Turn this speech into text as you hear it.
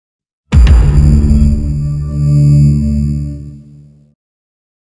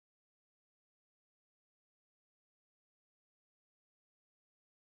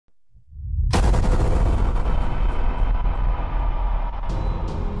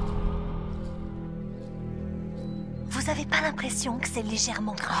avez pas l'impression que c'est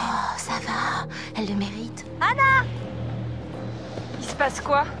légèrement cruel? Oh, ça va. Elle le mérite. Anna! Il se passe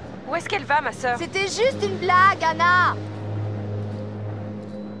quoi? Où est-ce qu'elle va, ma sœur? C'était juste une blague, Anna.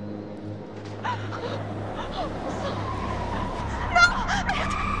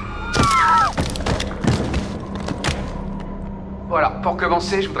 Voilà, pour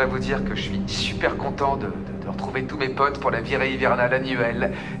commencer, je voudrais vous dire que je suis super content de retrouver tous mes potes pour la virée hivernale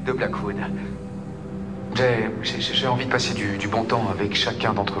annuelle de Blackwood. J'ai envie de passer du bon temps avec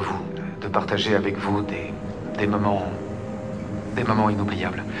chacun d'entre vous, de partager avec vous des moments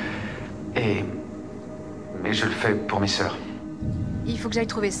inoubliables. Mais je le fais pour mes sœurs. Il faut que j'aille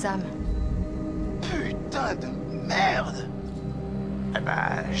trouver Sam. Putain de merde! Eh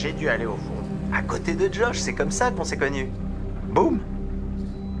ben, j'ai dû aller au fond. À côté de Josh, c'est comme ça qu'on s'est connus. Boum!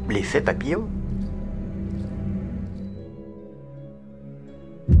 L'effet papillon.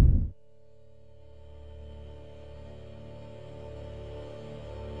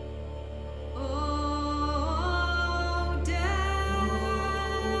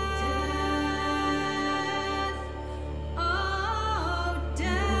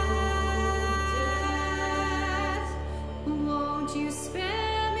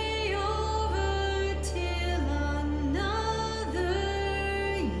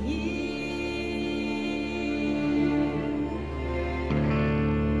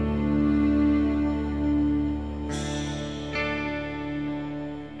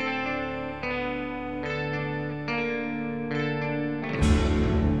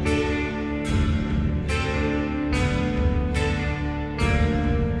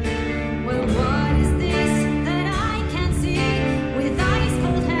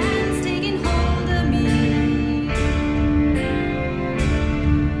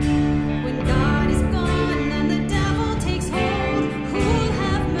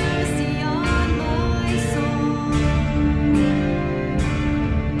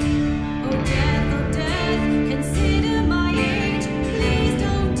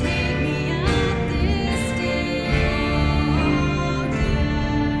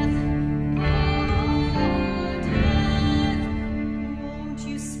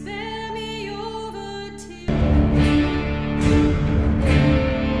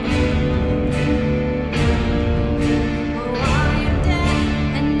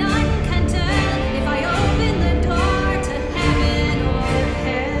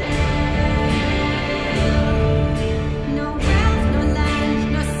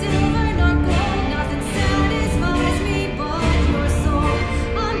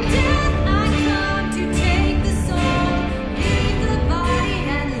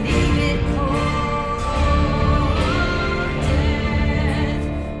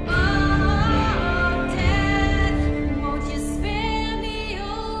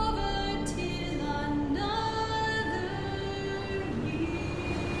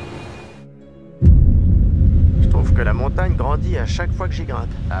 La montagne grandit à chaque fois que j'y grimpe.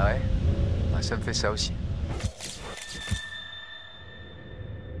 Ah ouais? Ouais, ça me fait ça aussi.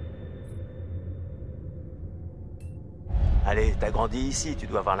 Allez, t'as grandi ici, tu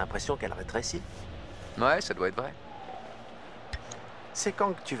dois avoir l'impression qu'elle rétrécit. Ouais, ça doit être vrai. C'est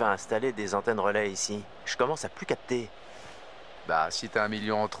quand que tu vas installer des antennes relais ici? Je commence à plus capter. Bah, si t'as 1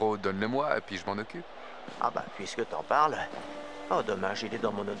 million en trop, donne-le-moi, et puis je m'en occupe. Ah bah, puisque t'en parles... Oh, dommage, il est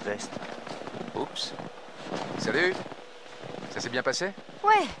dans mon autre veste. Oups. Salut! Ça s'est bien passé?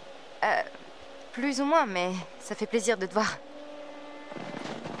 Ouais. Plus ou moins, mais ça fait plaisir de te voir.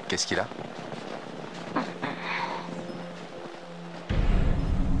 Qu'est-ce qu'il a?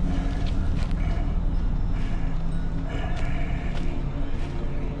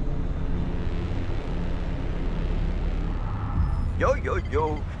 Yo, yo,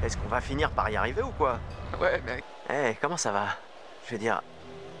 yo! Est-ce qu'on va finir par y arriver ou quoi? Ouais, mec. Eh, comment ça va? Je veux dire,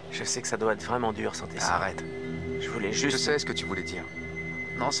 je sais que ça doit être vraiment dur sans tes sœurs. Arrête. Je voulais juste... Je sais ce que tu voulais dire.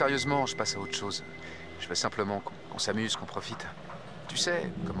 Non, sérieusement, je passe à autre chose. Je veux simplement qu'on s'amuse, qu'on profite. Tu sais,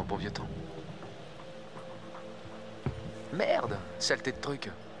 comme au bon vieux temps. Merde, saleté de truc.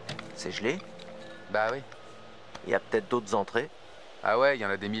 C'est gelé? Bah oui. Il y a peut-être d'autres entrées? Ah ouais, il y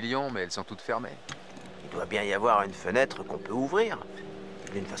en a des millions, mais elles sont toutes fermées. Il doit bien y avoir une fenêtre qu'on peut ouvrir,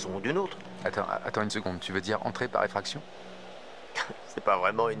 d'une façon ou d'une autre. Attends une seconde, tu veux dire entrer par effraction? C'est pas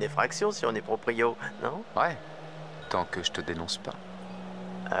vraiment une effraction si on est proprio, non? Ouais, tant que je te dénonce pas.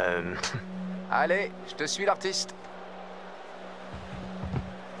 Allez, je te suis l'artiste.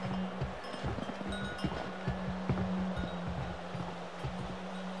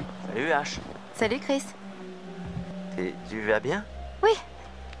 Salut H. Salut Chris. Tu vas bien? Oui,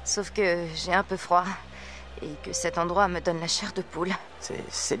 sauf que j'ai un peu froid et que cet endroit me donne la chair de poule.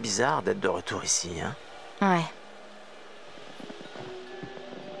 C'est bizarre d'être de retour ici, hein? Ouais.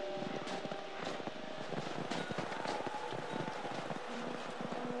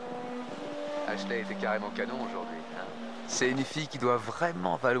 Ashley était carrément canon aujourd'hui. Hein. C'est une fille qui doit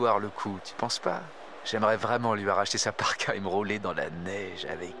vraiment valoir le coup, tu penses pas? J'aimerais vraiment lui arracher sa parka et me rouler dans la neige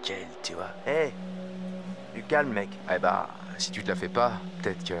avec elle, tu vois. Hé, du calme, mec. Eh ben, si tu te la fais pas,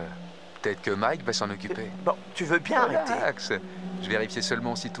 peut-être que Mike va s'en occuper. Bon, tu veux bien arrêter? Relax. Je vérifiais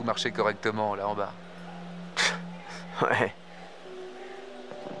seulement si tout marchait correctement là en bas. Ouais.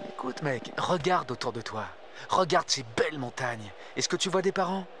 Écoute, mec, regarde autour de toi. Regarde ces belles montagnes. Est-ce que tu vois des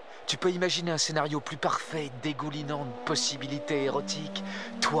parents? Tu peux imaginer un scénario plus parfait, dégoulinant de possibilités érotiques.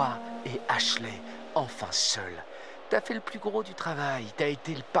 Toi et Ashley, enfin seuls. T'as fait le plus gros du travail. T'as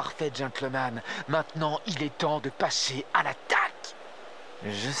été le parfait gentleman. Maintenant, il est temps de passer à l'attaque.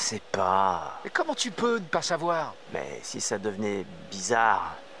 Je sais pas. Mais comment tu peux ne pas savoir? Mais si ça devenait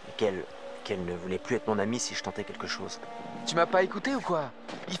bizarre, et qu'elle ne voulait plus être mon amie si je tentais quelque chose. Tu m'as pas écouté ou quoi?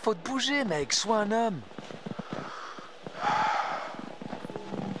 Il faut te bouger, mec. Sois un homme.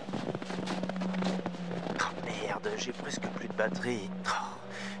 Oh merde, j'ai presque plus de batterie. Oh,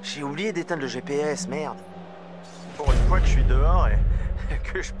 j'ai oublié d'éteindre le GPS, merde. Pour une fois que je suis dehors et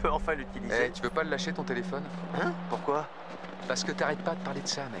que je peux enfin l'utiliser. Eh, tu veux pas le lâcher ton téléphone? Hein? Pourquoi? Parce que t'arrêtes pas de parler de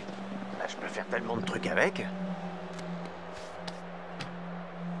ça, mec. Bah, je peux faire tellement de trucs avec.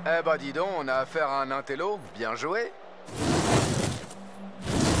 Eh bah dis donc, on a affaire à un intello. Bien joué.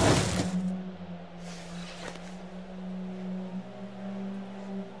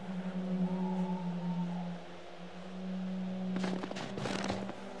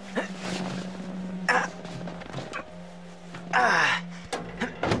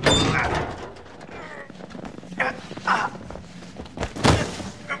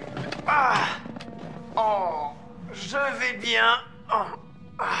 Oh, je vais bien.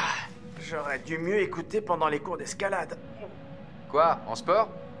 Oh, j'aurais dû mieux écouter pendant les cours d'escalade. Quoi? En sport?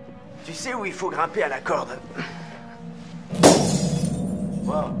 Tu sais où il faut grimper à la corde?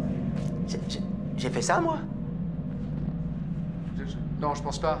 Wow. J'ai fait ça, moi? Non, je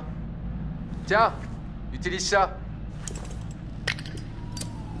pense pas. Tiens, utilise ça.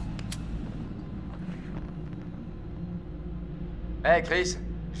 Hey Chris,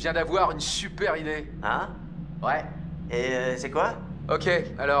 je viens d'avoir une super idée. Hein? Ouais. Et c'est quoi? Ok,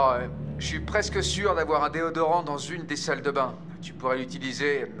 alors, je suis presque sûr d'avoir un déodorant dans une des salles de bain. Tu pourrais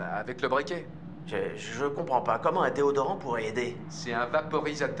l'utiliser avec le briquet. Je comprends pas. Comment un déodorant pourrait aider? C'est un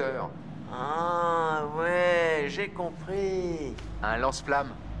vaporisateur. Ah, ouais, j'ai compris. Un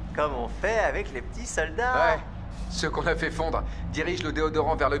lance-flamme. Comme on fait avec les petits soldats. Ouais. Ceux qu'on a fait fondre. Dirige le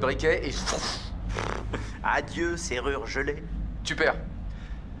déodorant vers le briquet et... Adieu, serrure gelée. Super.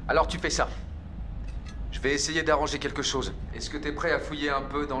 Alors tu fais ça. Je vais essayer d'arranger quelque chose. Est-ce que t'es prêt à fouiller un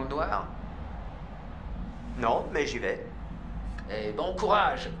peu dans le noir? Non, mais j'y vais. Eh bon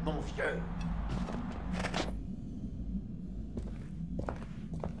courage, mon vieux.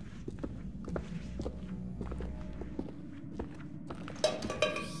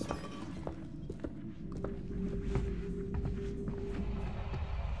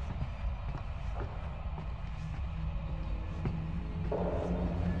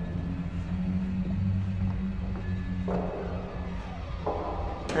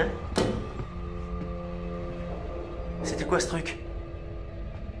 Hein? C'était quoi ce truc?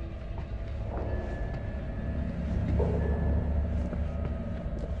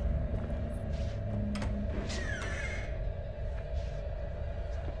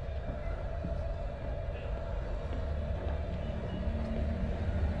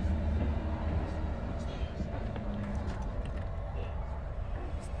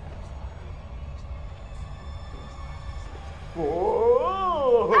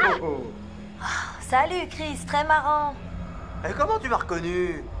 Salut Chris, très marrant. Et comment tu m'as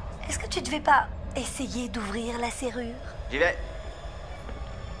reconnu? Est-ce que tu devais pas essayer d'ouvrir la serrure? J'y vais.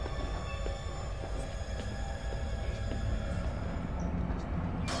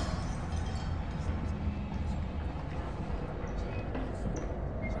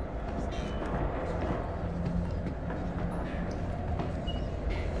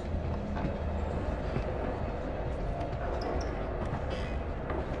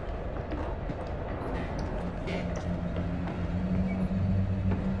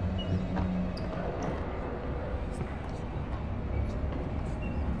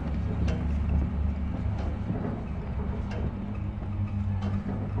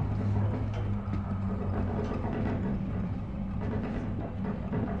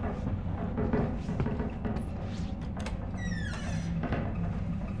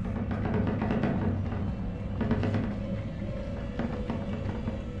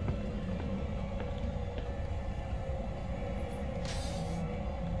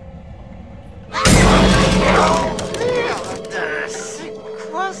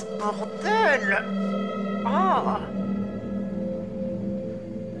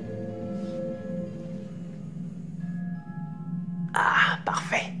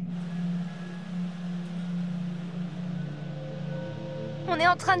 Parfait. On est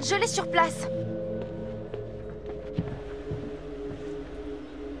en train de geler sur place.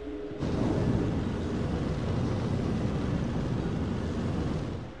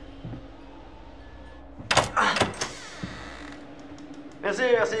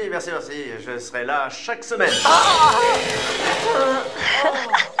 Merci. Je serai là chaque semaine.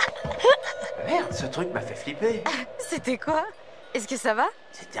 Merde, ce truc m'a fait flipper. C'était quoi? Est-ce que ça va?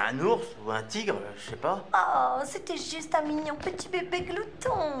 C'était un ours ou un tigre, je sais pas. Oh, c'était juste un mignon petit bébé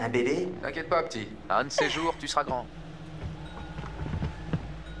glouton. Un bébé? T'inquiète pas, petit. Un de ces jours, tu seras grand.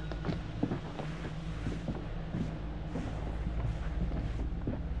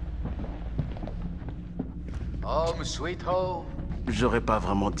 Home sweet home. J'aurais pas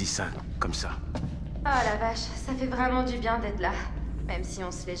vraiment dit ça, comme ça. Oh la vache, ça fait vraiment du bien d'être là. Même si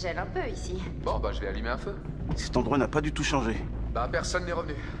on se les gèle un peu ici. Bon, bah, je vais allumer un feu. Cet endroit n'a pas du tout changé. Bah, personne n'est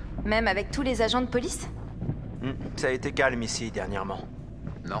revenu. Même avec tous les agents de police? Ça a été calme ici dernièrement.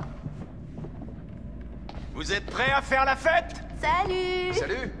 Non. Vous êtes prêts à faire la fête? Salut!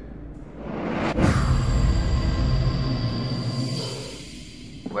 Salut!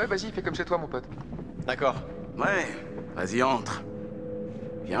 Ouais, vas-y, fais comme chez toi, mon pote. D'accord. Ouais, vas-y, entre.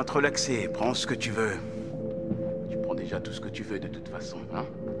 Viens te relaxer, prends ce que tu veux. Tu prends déjà tout ce que tu veux de toute façon, hein?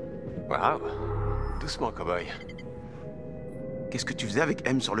 Waouh. Doucement, cowboy. Qu'est-ce que tu faisais avec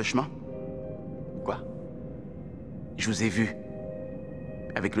M sur le chemin? Quoi? Je vous ai vu.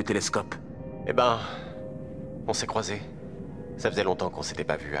 Avec le télescope. Eh ben, on s'est croisés. Ça faisait longtemps qu'on s'était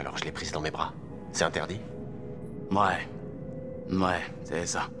pas vus, alors je l'ai prise dans mes bras. C'est interdit? Ouais, c'est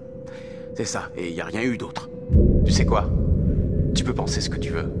ça. C'est ça, et y a rien eu d'autre. Tu sais quoi? Tu peux penser ce que tu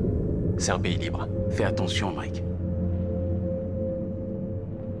veux. C'est un pays libre. Fais attention, Mike.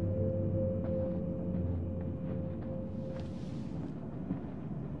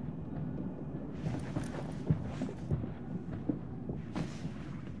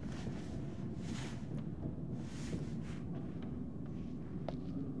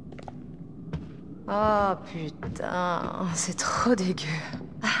 Oh putain, c'est trop dégueu.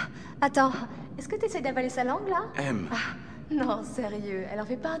 Ah, attends, est-ce que t'essaies d'avaler sa langue là? M. Non, sérieux, elle en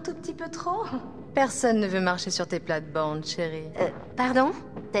fait pas un tout petit peu trop? Personne ne veut marcher sur tes plates-bandes, chérie. Pardon?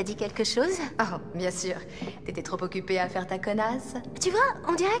 T'as dit quelque chose? Oh, bien sûr. T'étais trop occupée à faire ta connasse. Tu vois,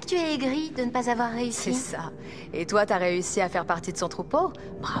 on dirait que tu es aigrie de ne pas avoir réussi. C'est ça. Et toi, t'as réussi à faire partie de son troupeau?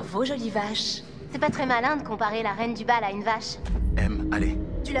 Bravo, jolie vache. C'est pas très malin de comparer la reine du bal à une vache. M, allez.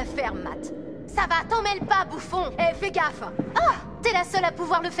 Tu la fermes, Matt. Ça va, t'en mêle pas, bouffon! Eh, fais gaffe! Oh! T'es la seule à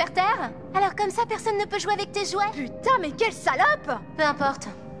pouvoir le faire taire? Alors comme ça, personne ne peut jouer avec tes jouets? Putain, mais quelle salope! Peu importe.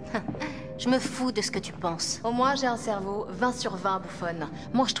 Je me fous de ce que tu penses. Au moins, j'ai un cerveau 20 sur 20, bouffonne.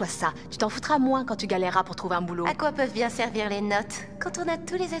 Mange-toi ça. Tu t'en foutras moins quand tu galéreras pour trouver un boulot. À quoi peuvent bien servir les notes, quand on a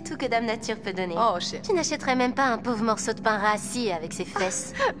tous les atouts que Dame Nature peut donner? Oh, chérie. Tu n'achèterais même pas un pauvre morceau de pain rassis avec ses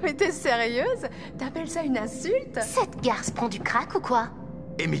fesses. Mais t'es sérieuse? T'appelles ça une insulte? Cette garce prend du crack ou quoi?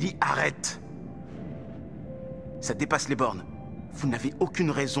 Émilie, arrête! Ça dépasse les bornes. Vous n'avez aucune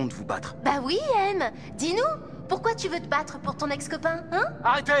raison de vous battre. Bah oui, M. Dis-nous, pourquoi tu veux te battre pour ton ex-copain, hein?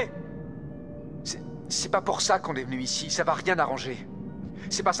 Arrêtez! C'est pas pour ça qu'on est venu ici, ça va rien arranger.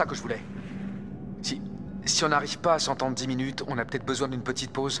 C'est pas ça que je voulais. Si on n'arrive pas à s'entendre 10 minutes, on a peut-être besoin d'une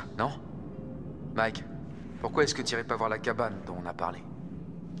petite pause, non? Mike, pourquoi est-ce que tu irais pas voir la cabane dont on a parlé?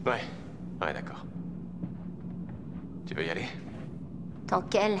 Ouais, d'accord. Tu veux y aller? Tant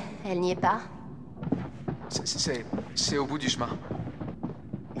qu'elle n'y est pas. C'est au bout du chemin.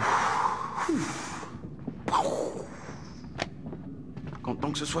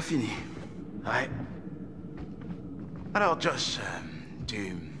 Content que ce soit fini. Ouais. Alors, Josh,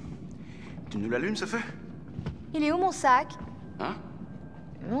 tu nous l'allumes, ce feu? Il est où mon sac? Hein?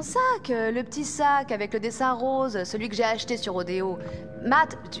 Mon sac, le petit sac avec le dessin rose, celui que j'ai acheté sur Rodéo.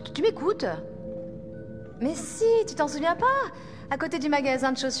 Matt, tu m'écoutes? Mais si, tu t'en souviens pas? À côté du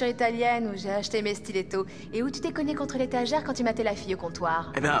magasin de chaussures italiennes où j'ai acheté mes stilettos et où tu t'es cogné contre l'étagère quand tu matais la fille au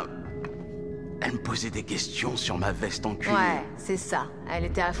comptoir. Eh bien, elle me posait des questions sur ma veste en cuir. Ouais, c'est ça. Elle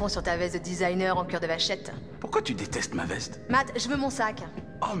était à fond sur ta veste de designer en cuir de vachette. Pourquoi tu détestes ma veste? Matt, je veux mon sac.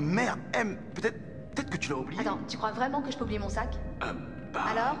 Oh merde, M, peut-être que tu l'as oublié. Attends, tu crois vraiment que je peux oublier mon sac? Bah...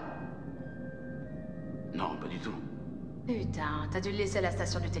 Alors? Non, pas du tout. Putain, t'as dû le laisser à la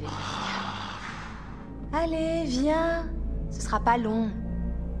station du téléphone. Allez, viens. Ce sera pas long.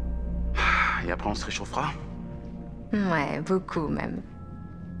 Et après, on se réchauffera? Ouais, beaucoup même.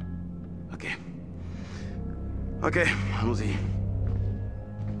 Ok, allons-y.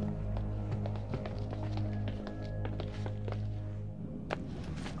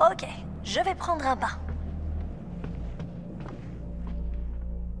 Ok, je vais prendre un bain.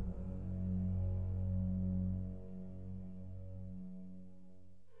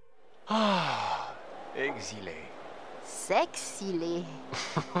 Ah, exilé. Sexilé.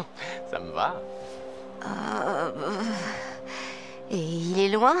 Ça me va. Et il est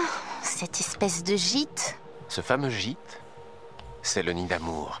loin, cette espèce de gîte. Ce fameux gîte, c'est le nid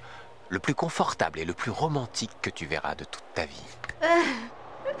d'amour, le plus confortable et le plus romantique que tu verras de toute ta vie.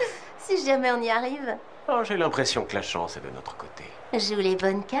 Si jamais on y arrive, Oh, j'ai l'impression que la chance est de notre côté. joue les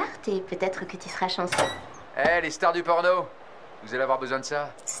bonnes cartes et peut-être que tu seras chanceux. Eh, les stars du porno, vous allez avoir besoin de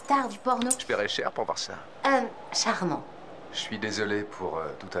ça. Star du porno. Je paierai cher pour voir ça. Charmant. Je suis désolé pour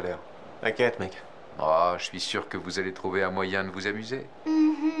tout à l'heure. T'inquiète, mec. Oh, je suis sûr que vous allez trouver un moyen de vous amuser.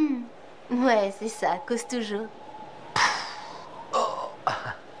 Mhm. Ouais, c'est ça, cause toujours.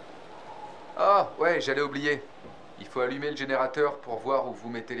 Oh, ouais, j'allais oublier. Il faut allumer le générateur pour voir où vous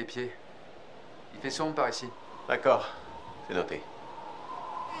mettez les pieds. Il fait sombre par ici. D'accord, c'est noté.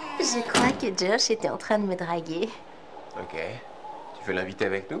 Je crois que Josh était en train de me draguer. Ok. Tu veux l'inviter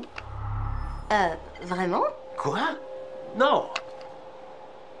avec nous? Vraiment? Quoi? Non!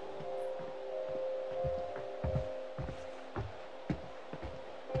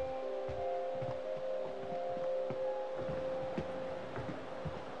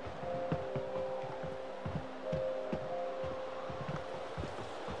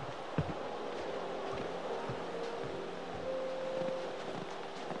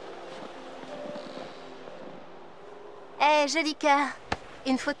 Eh, joli cœur.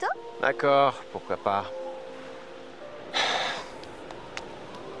 Une photo? D'accord, pourquoi pas.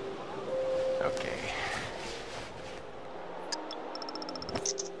 Ok.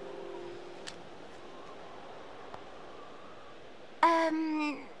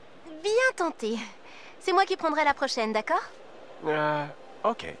 Bien tenté. C'est moi qui prendrai la prochaine, d'accord?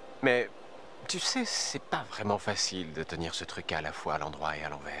 Ok. Mais tu sais, c'est pas vraiment facile de tenir ce truc à la fois à l'endroit et à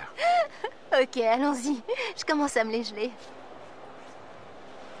l'envers. Ok, allons-y. Je commence à me les geler.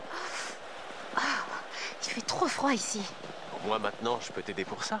 Oh, il fait trop froid ici. Au moins maintenant, je peux t'aider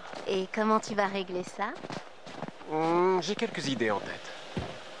pour ça. Et comment tu vas régler ça? J'ai quelques idées en tête.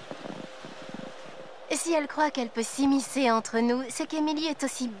 Si elle croit qu'elle peut s'immiscer entre nous, c'est qu'Emily est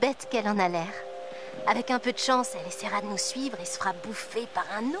aussi bête qu'elle en a l'air. Avec un peu de chance, elle essaiera de nous suivre et se fera bouffer par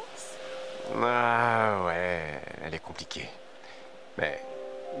un ours. Ah ouais, elle est compliquée. Mais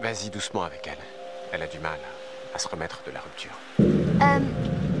vas-y doucement avec elle. Elle a du mal à se remettre de la rupture.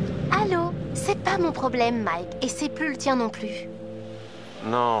 Allô? C'est pas mon problème, Mike, et c'est plus le tien non plus.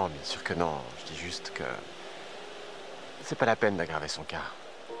 Non, bien sûr que non. Je dis juste que c'est pas la peine d'aggraver son cas.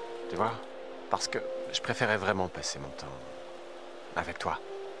 Tu vois? Parce que je préférais vraiment passer mon temps avec toi,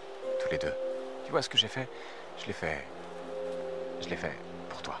 tous les deux. Tu vois ce que j'ai fait? Je l'ai fait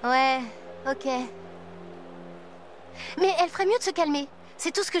pour toi. Ouais, ok. Mais elle ferait mieux de se calmer.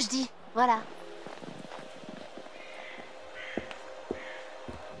 C'est tout ce que je dis. Voilà.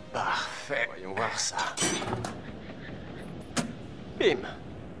 Parfait. Voyons voir ça. Bim.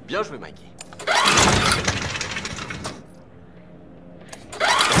 Bien joué, Mikey.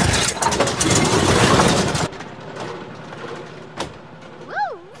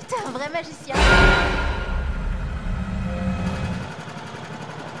 Wouh! T'es un vrai magicien.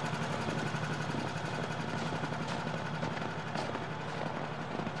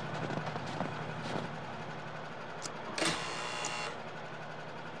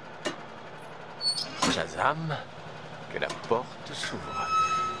 Shazam, que la porte s'ouvre.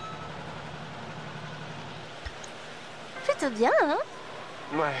 Plutôt bien, hein?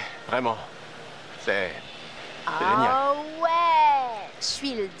 Ouais, vraiment. C'est génial. Oh ouais! Je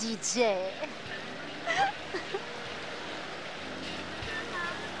suis le DJ.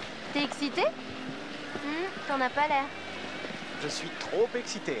 T'es excité? T'en as pas l'air. Je suis trop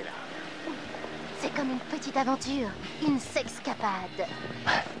excité, là. C'est comme une petite aventure, une sexcapade.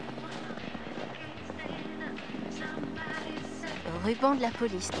 Ruban de la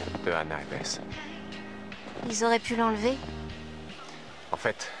police. De Hannah et Bess. Ils auraient pu l'enlever? En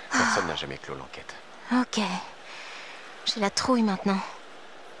fait, personne n'a jamais clos l'enquête. Ok. J'ai la trouille maintenant.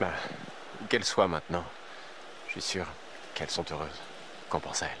 Bah, qu'elles soient maintenant, je suis sûr qu'elles sont heureuses. Qu'en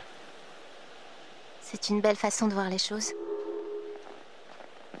pense à elles? C'est une belle façon de voir les choses.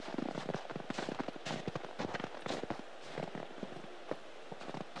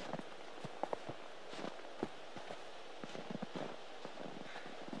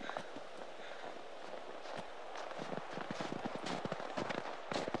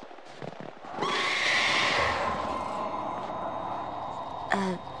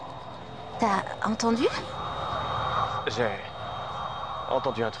 T'as entendu? J'ai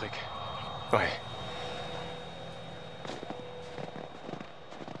entendu un truc. Ouais.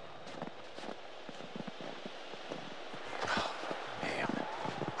 Oh, merde.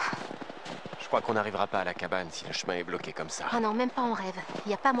 crois qu'on n'arrivera pas à la cabane si le chemin est bloqué comme ça. Ah non, même pas en rêve.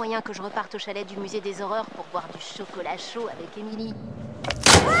 Y a pas moyen que je reparte au chalet du musée des horreurs pour boire du chocolat chaud avec Emily.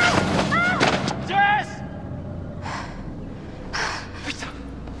 Jess! Putain!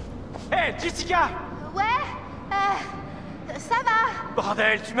 Hé, Jessica! Ouais, ça va.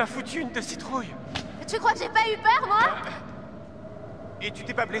 Bordel, tu m'as foutu une de citrouille. Tu crois que j'ai pas eu peur, moi? Et tu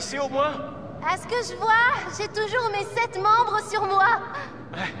t'es pas blessé au moins? À ce que je vois, j'ai toujours mes 7 membres sur moi.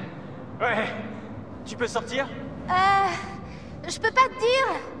 Ouais. Tu peux sortir? Je peux pas te dire.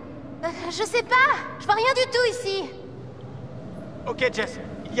 Je sais pas, je vois rien du tout ici. Ok, Jess,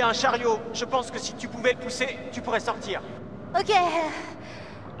 il y a un chariot. Je pense que si tu pouvais le pousser, tu pourrais sortir. Ok,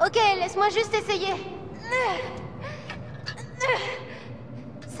 ok, laisse-moi juste essayer.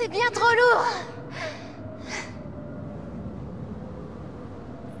 C'est bien trop lourd.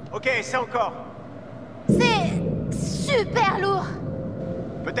 Ok, c'est encore. C'est super lourd.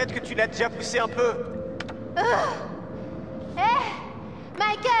 Peut-être que tu l'as déjà poussé un peu.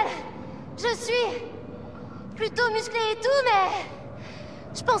 Michael, je suis plutôt musclé et tout, mais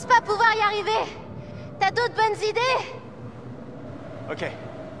je pense pas pouvoir y arriver. T'as d'autres bonnes idées? Ok.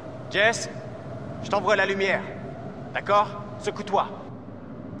 Jess, je t'envoie la lumière. D'accord? Secoue-toi.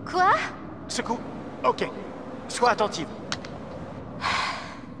 Quoi? Secoue. Ok. Sois attentive.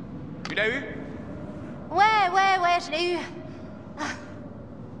 Tu l'as eu? Ouais, je l'ai eu.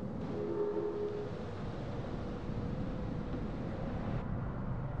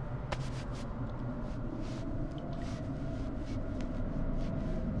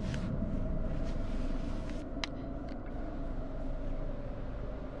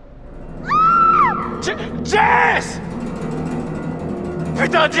 Jess!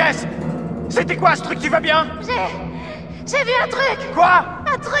 Putain, Jess! C'était quoi ce truc? Tu vas bien? J'ai vu un truc! Quoi?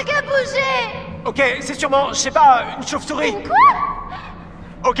 Un truc a bougé! Ok, c'est sûrement, je sais pas, une chauve-souris. Une quoi?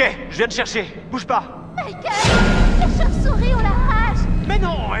 Ok, je viens de chercher. Bouge pas. Michael! Les chauves-souris ont la rage! Mais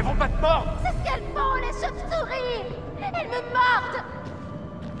non, elles vont pas te mordre. C'est ce qu'elles font, les chauves-souris! Elles me mordent!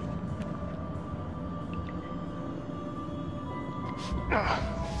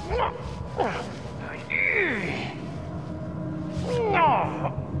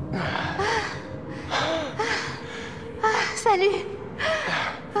 Salut!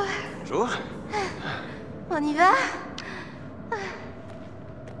 Bonjour. On y va?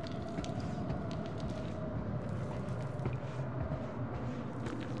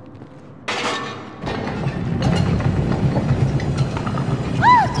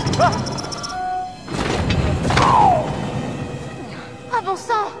 Ah bon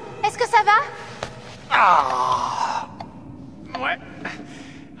sang! Est-ce que ça va? Ah. Ouais.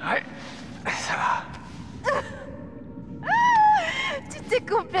 Ouais. Ça va. Tu t'es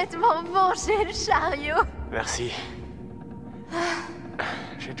complètement mangé le chariot! Merci.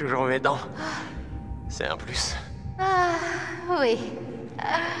 J'ai toujours mes dents. C'est un plus. Ah, oui.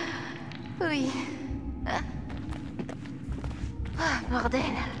 Oui. Ah, bordel.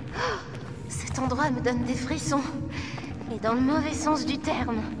 Cet endroit me donne des frissons. Et dans le mauvais sens du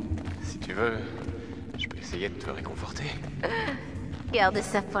terme. Si tu veux, je peux essayer de te réconforter. Garde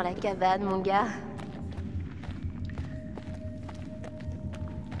ça pour la cabane, mon gars.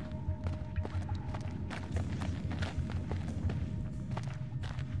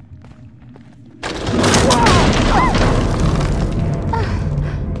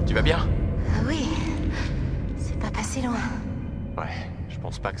 Tu vas bien? Oui. C'est pas passé loin. Ouais, je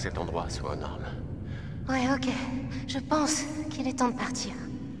pense pas que cet endroit soit aux normes. Ouais, ok. Je pense qu'il est temps de partir.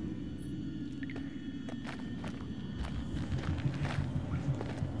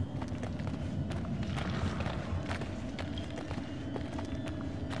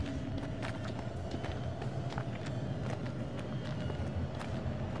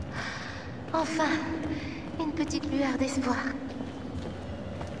 Enfin, une petite lueur d'espoir.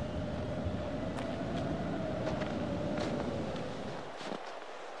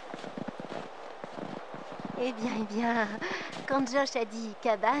 Eh bien, quand Josh a dit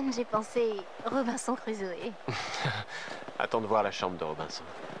cabane, j'ai pensé Robinson Crusoe. Attends de voir la chambre de Robinson.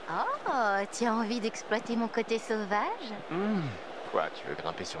 Oh, tu as envie d'exploiter mon côté sauvage? Quoi, tu veux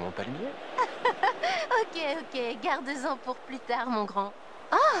grimper sur mon palmier? Ok, garde-en pour plus tard, mon grand.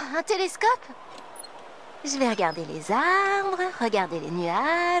 Oh, un télescope? Je vais regarder les arbres, regarder les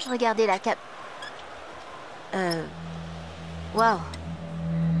nuages, regarder la cap... Waouh.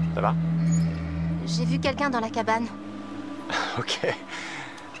 Ça va? J'ai vu quelqu'un dans la cabane. Ok,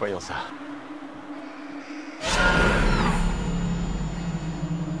 voyons ça.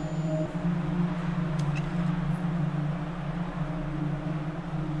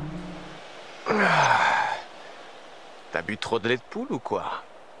 T'as bu trop de lait de poule ou quoi?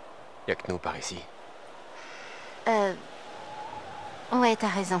 Y a que nous par ici. Ouais, t'as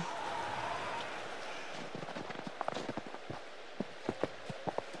raison.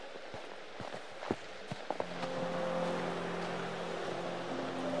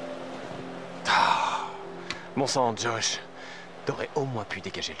 Bon sang, Josh. T'aurais au moins pu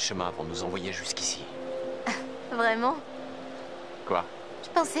dégager le chemin avant de nous envoyer jusqu'ici. Vraiment? Quoi? Je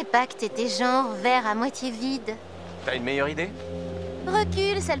pensais pas que t'étais genre verre à moitié vide. T'as une meilleure idée?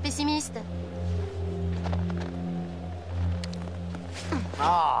 Recule, sale pessimiste.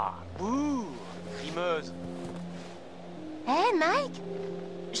 Ah! Bouh! Frimeuse! Hé, Mike?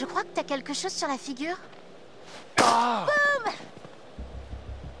 Je crois que t'as quelque chose sur la figure. Ah! Boum!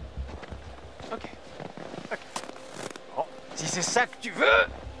 Ok. Bon, si c'est ça que tu veux!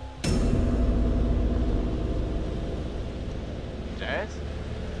 Jess?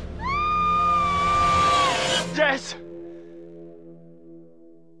 Jess!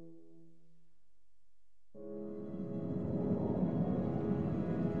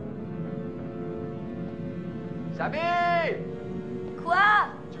 Samy! Quoi?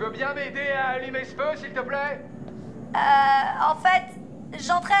 Tu veux bien m'aider à allumer ce feu, s'il te plaît? En fait,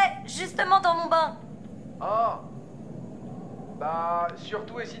 j'entrais justement dans mon bain. Oh! Bah,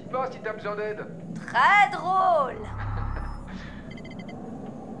 surtout hésite pas si t'as besoin d'aide. Très drôle.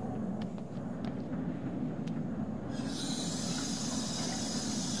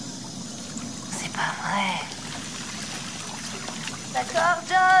 C'est pas vrai. D'accord,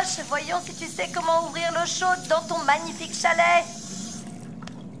 Josh. Voyons si tu sais comment ouvrir l'eau chaude dans ton magnifique chalet.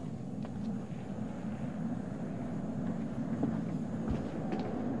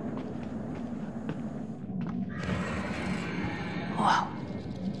 Waouh.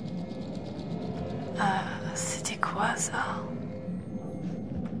 C'était quoi ça?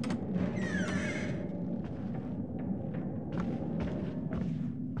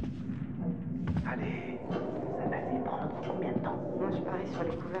 Allez, ça va aller prendre combien de temps? Moi, je parie sur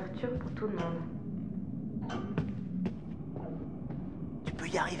les couvertures pour tout le monde. Tu peux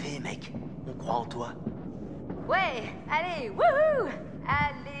y arriver, mec. On croit en toi. Ouais, allez, wouhou!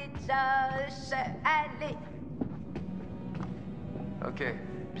 Allez, Josh, allez! Ok,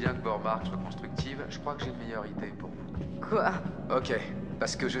 bien que vos remarques soient constructives, je crois que j'ai une meilleure idée pour vous. Quoi? Ok,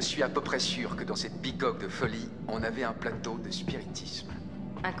 parce que je suis à peu près sûr que dans cette bicoque de folie, on avait un plateau de spiritisme.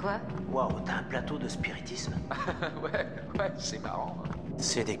 Un quoi? Waouh, t'as un plateau de spiritisme? ouais, c'est marrant. Hein.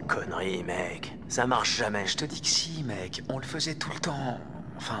 C'est des conneries, mec. Ça marche jamais. Je te dis que si, mec, on le faisait tout le temps.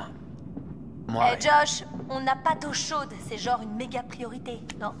 Enfin, moi... Eh Josh, on n'a pas d'eau chaude, c'est genre une méga priorité,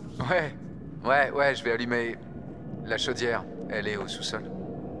 non? Ouais, je vais allumer la chaudière. Elle est au sous-sol.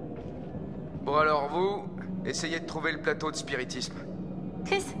 Bon alors vous, essayez de trouver le plateau de spiritisme.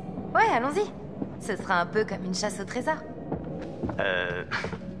 Chris? Ouais, allons-y. Ce sera un peu comme une chasse au trésor.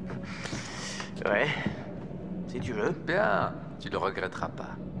 Ouais. Si tu veux. Bien, tu le regretteras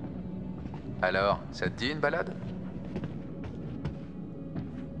pas. Alors, ça te dit une balade?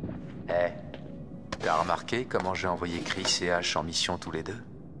 T'as remarqué comment j'ai envoyé Chris et Ash en mission tous les deux?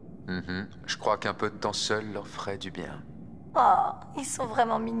 Je crois qu'un peu de temps seul leur ferait du bien. Oh, ils sont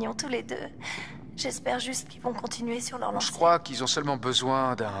vraiment mignons tous les deux. J'espère juste qu'ils vont continuer sur leur lancée. Je crois qu'ils ont seulement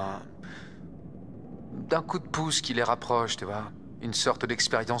besoin d'un coup de pouce qui les rapproche, tu vois. Une sorte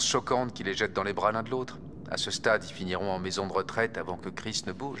d'expérience choquante qui les jette dans les bras l'un de l'autre. À ce stade, ils finiront en maison de retraite avant que Chris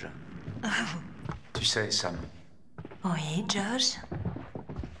ne bouge. Tu sais, Sam. Oui, Josh?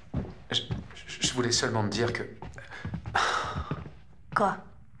 Je voulais seulement te dire que... Quoi?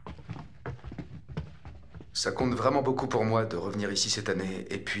 Ça compte vraiment beaucoup pour moi de revenir ici cette année,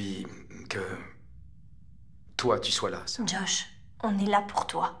 et puis que... toi, tu sois là, Sam. Josh, on est là pour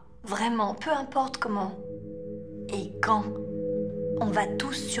toi. Vraiment, peu importe comment. Et quand. On va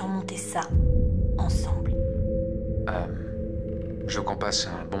tous surmonter ça. Ensemble. Je veux qu'on passe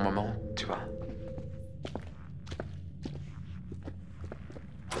un bon moment, tu vois.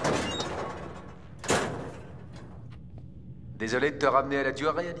 Désolé de te ramener à la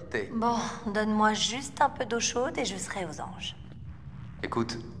dure réalité. Bon, donne-moi juste un peu d'eau chaude et je serai aux anges.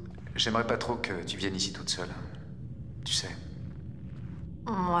 Écoute, j'aimerais pas trop que tu viennes ici toute seule. Tu sais.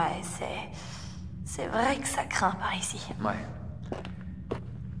 Ouais, c'est vrai que ça craint par ici. Ouais.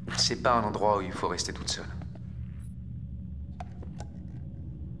 C'est pas un endroit où il faut rester toute seule.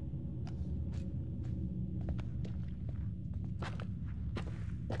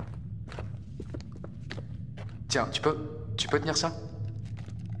 Tiens, tu peux tenir ça?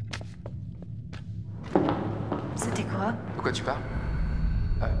 C'était quoi? De quoi tu parles?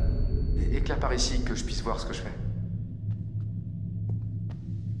 Éclaire par ici que je puisse voir ce que je fais.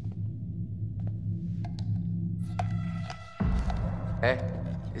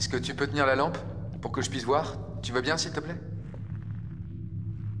 est-ce que tu peux tenir la lampe pour que je puisse voir? Tu veux bien, s'il te plaît?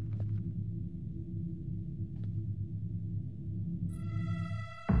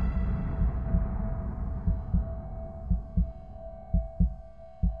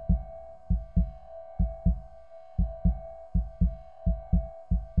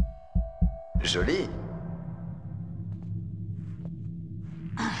 Joli.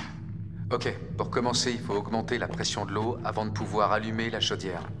 Ok, pour commencer, il faut augmenter la pression de l'eau avant de pouvoir allumer la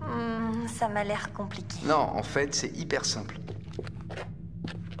chaudière. Ça m'a l'air compliqué. Non, en fait, c'est hyper simple.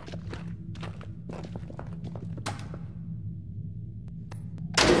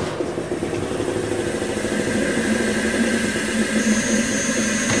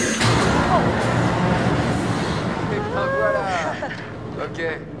 Et ben voilà. Ok.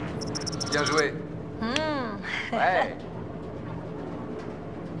 Bien joué. Ouais.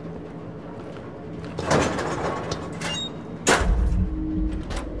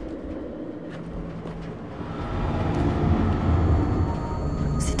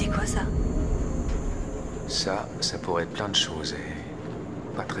 C'était quoi ça? Ça pourrait être plein de choses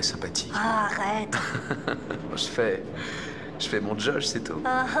et pas très sympathique. Ah, arrête. Je fais mon Josh, c'est tout.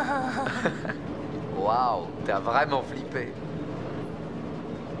 Waouh, t'as vraiment flippé.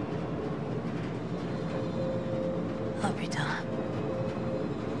 Oh putain.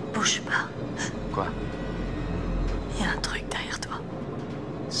 Bouge pas. Quoi? Il y a un truc derrière toi.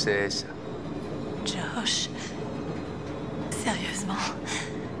 C'est ça. Josh. Sérieusement.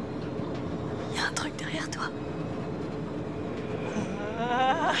 Il y a un truc derrière toi.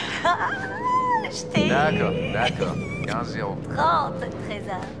 Je t'ai... D'accord. 15-0. 30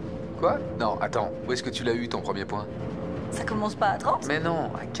 trésors. Quoi? Non, attends. Où est-ce que tu l'as eu, ton premier point? Ça commence pas à 30? Mais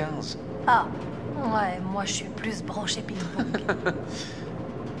non, à 15. Ah. Ouais, moi je suis plus branchée ping-pong.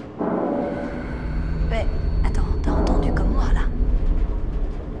 Mais, attends, t'as entendu comme moi là?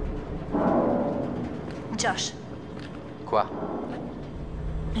 Josh, Quoi?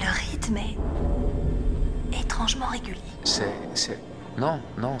 le rythme est étrangement régulier.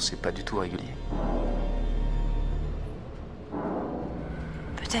 Non, c'est pas du tout régulier.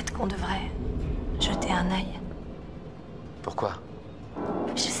 Peut-être qu'on devrait jeter un œil. Pourquoi?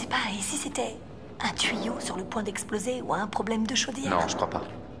 Je sais pas, et si c'était un tuyau sur le point d'exploser ou un problème de chaudière? Non, je crois pas.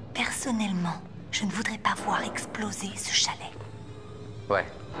 Personnellement, je ne voudrais pas voir exploser ce chalet. Ouais,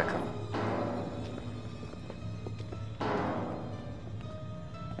 d'accord.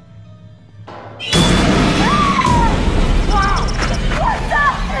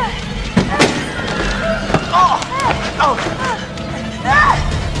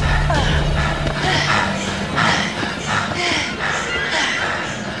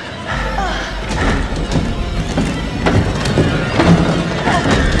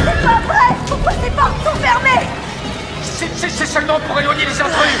 Pourquoi ces portes sont fermées? C'est seulement pour éloigner les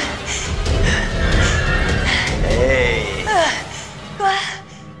intrus. Hey! Quoi?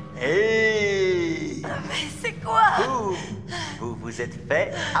 Hey! Mais c'est quoi? Vous vous êtes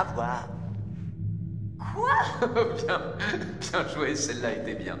fait avoir. Quoi? Bien joué, celle-là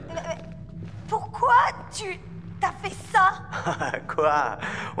était bien. Mais pourquoi tu t'as fait ça? Quoi?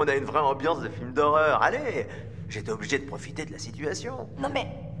 On a une vraie ambiance de film d'horreur. Allez! J'étais obligé de profiter de la situation. Non mais,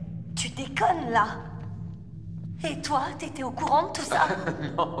 tu déconnes là. Et toi, t'étais au courant de tout ça?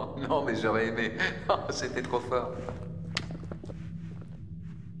 Non, mais j'aurais aimé. Oh, c'était trop fort.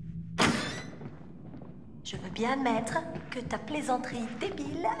 Je veux bien admettre que ta plaisanterie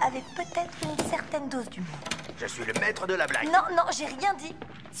débile avait peut-être une certaine dose d'humour. Je suis le maître de la blague. Non, j'ai rien dit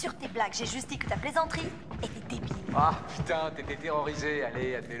sur tes blagues. J'ai juste dit que ta plaisanterie était débile. Ah, putain, t'étais terrorisé.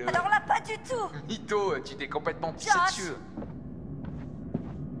 Allez, admets-le. Alors là, pas du tout. Mytho, tu t'es complètement pissé Josh. dessus.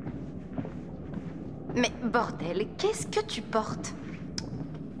 Mais bordel, qu'est-ce que tu portes?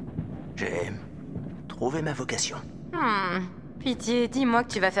 J'ai trouvé ma vocation. Pitié, dis-moi que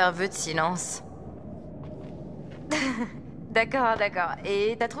tu vas faire vœu de silence. D'accord.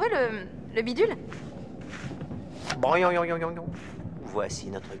 Et t'as trouvé le bidule? Voici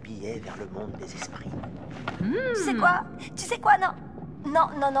notre billet vers le monde des esprits. Tu sais quoi,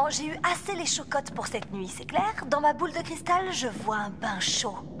 non, j'ai eu assez les chocottes pour cette nuit, c'est clair? Dans ma boule de cristal, je vois un bain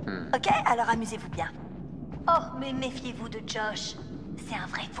chaud. Ok? Alors amusez-vous bien. Oh, mais méfiez-vous de Josh. C'est un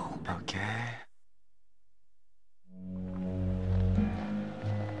vrai fourbe. Ok.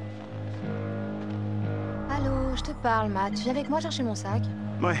 Allô, je te parle, Matt. Viens avec moi chercher mon sac.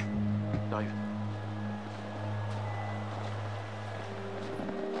 Ouais, j'arrive.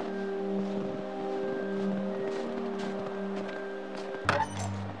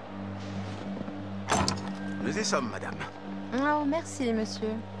 Nous y sommes, madame. Oh, merci,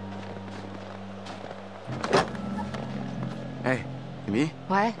 monsieur. Hey, Mimi,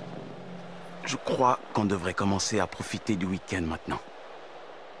 Ouais. je crois qu'on devrait commencer à profiter du week-end maintenant.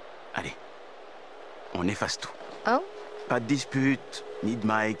 Allez, on efface tout. Oh? Pas de dispute, ni de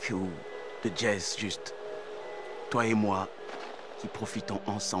Mike ou de Jess, juste toi et moi qui profitons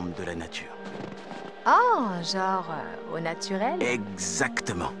ensemble de la nature. Oh, genre au naturel?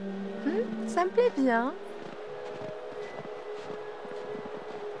 Exactement. Ça me plaît bien.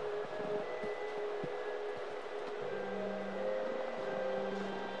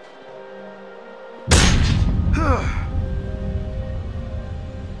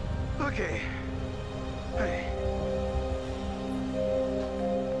 Ok. Allez.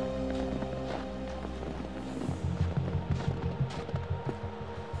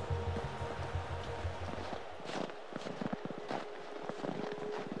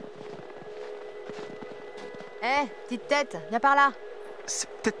 Eh, petite tête, viens par là. C'est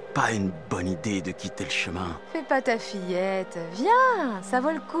peut-être pas une bonne idée de quitter le chemin. Fais pas ta fillette. Viens, ça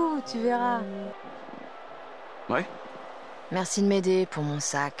vaut le coup, tu verras. Ouais? Merci de m'aider pour mon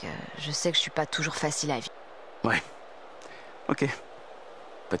sac. Je sais que je suis pas toujours facile à vivre. Ouais. Ok.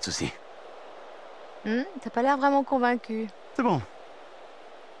 Pas de souci. T'as pas l'air vraiment convaincu. C'est bon.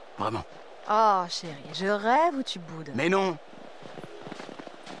 Vraiment. Oh, chérie, je rêve ou tu boudes? Mais non!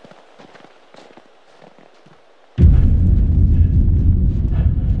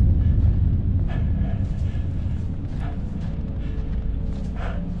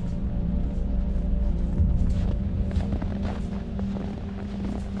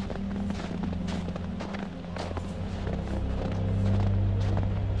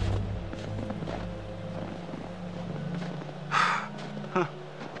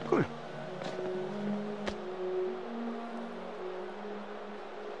 Cool.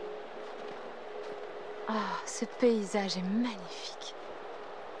 Ah, ce paysage est magnifique.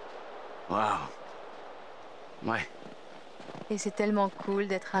 Waouh. Ouais. Et c'est tellement cool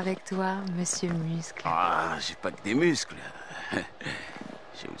d'être avec toi, monsieur Muscle. Ah, j'ai pas que des muscles.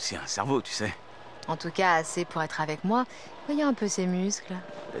 J'ai aussi un cerveau, tu sais. En tout cas, assez pour être avec moi. Voyons un peu ces muscles.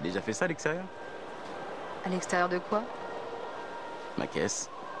 T'as déjà fait ça à l'extérieur? À l'extérieur de quoi? Ma caisse.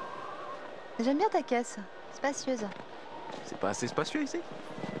 J'aime bien ta caisse. Spacieuse. C'est pas assez spacieux ici?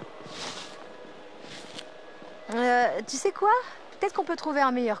 Tu sais quoi? Peut-être qu'on peut trouver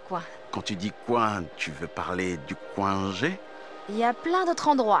un meilleur coin. Quand tu dis coin, tu veux parler du coin G? Il y a plein d'autres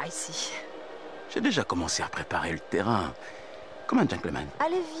endroits ici. J'ai déjà commencé à préparer le terrain. Comme un gentleman.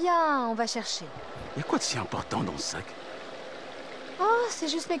 Allez, viens, on va chercher. Y a quoi de si important dans ce sac? Oh, c'est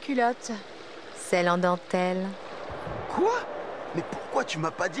juste mes culottes. Celles en dentelle. Quoi? Mais pourquoi tu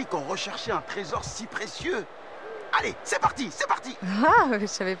m'as pas dit qu'on recherchait un trésor si précieux? Allez, c'est parti, c'est parti! Ah, je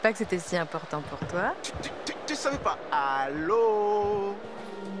savais pas que c'était si important pour toi. Tu savais pas? Allô?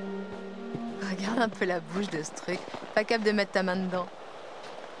 Regarde un peu la bouche de ce truc. Pas capable de mettre ta main dedans.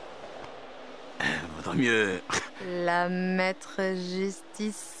 Vaudrait mieux... La mettre juste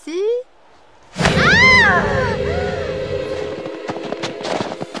ici.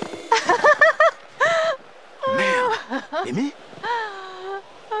 Merde! Amy?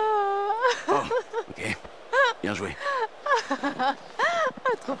 Oh, ok. Bien joué.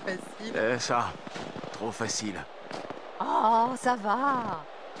 Trop facile. Ça, trop facile. Oh, ça va.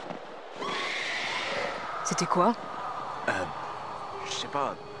 C'était quoi? Je sais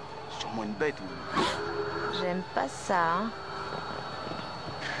pas, sûrement une bête ou... J'aime pas ça. Hein.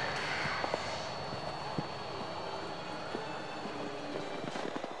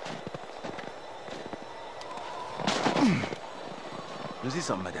 Nous y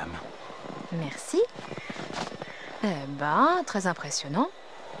sommes, madame. Merci. Eh ben, très impressionnant.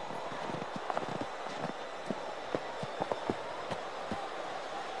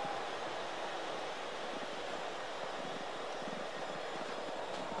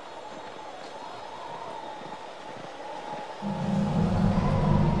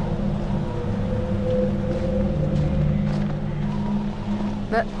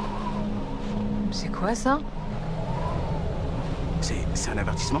 Bah, c'est quoi ça? C'est un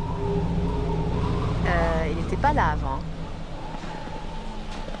avertissement? Il était pas là avant.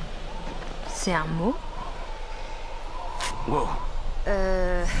 C'est un mot? Wow.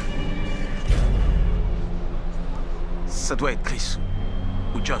 Ça doit être Chris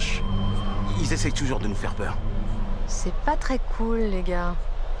ou Josh. Ils essayent toujours de nous faire peur. C'est pas très cool, les gars.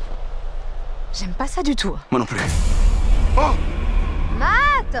 J'aime pas ça du tout. Moi non plus. Oh!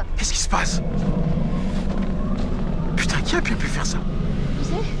 Matt! Qu'est-ce qui se passe? Putain, qui a bien pu faire ça? Tu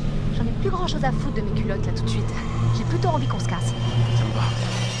sais, j'en ai plus grand chose à foutre de mes culottes là tout de suite. J'ai plutôt envie qu'on se casse. Ça me va.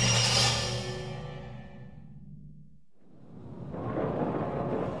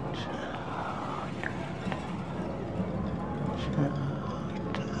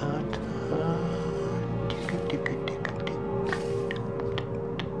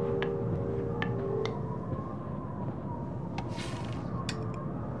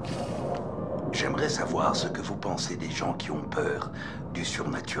 savoir ce que vous pensez des gens qui ont peur du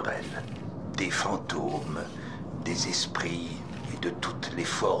surnaturel, des fantômes, des esprits et de toutes les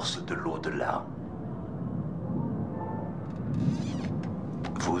forces de l'au-delà.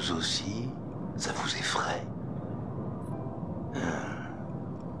 Vous aussi, ça vous effraie?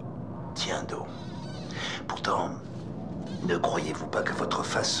 Tiens donc. Pourtant, ne croyez-vous pas que votre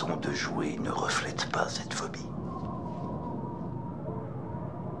façon de jouer ne reflète pas cette phobie?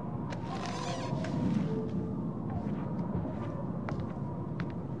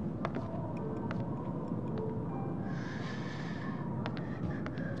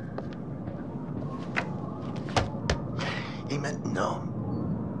 Et maintenant,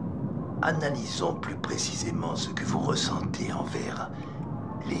 analysons plus précisément ce que vous ressentez envers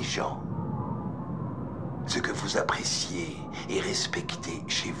les gens. Ce que vous appréciez et respectez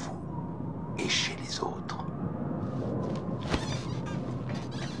chez vous et chez les autres.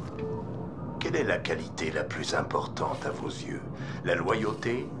 Quelle est la qualité la plus importante à vos yeux? La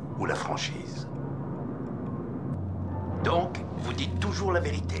loyauté ou la franchise? Donc, vous dites toujours la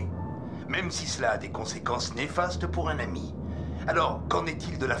vérité, même si cela a des conséquences néfastes pour un ami. Alors, qu'en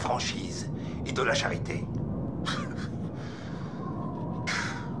est-il de la franchise et de la charité?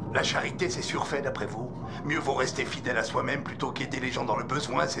 La charité, c'est surfait d'après vous? Mieux vaut rester fidèle à soi-même plutôt qu'aider les gens dans le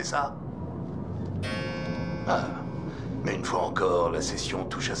besoin, c'est ça? Ah, mais une fois encore, la session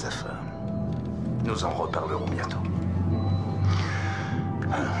touche à sa fin. Nous en reparlerons bientôt.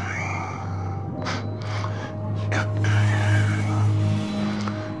 Ah.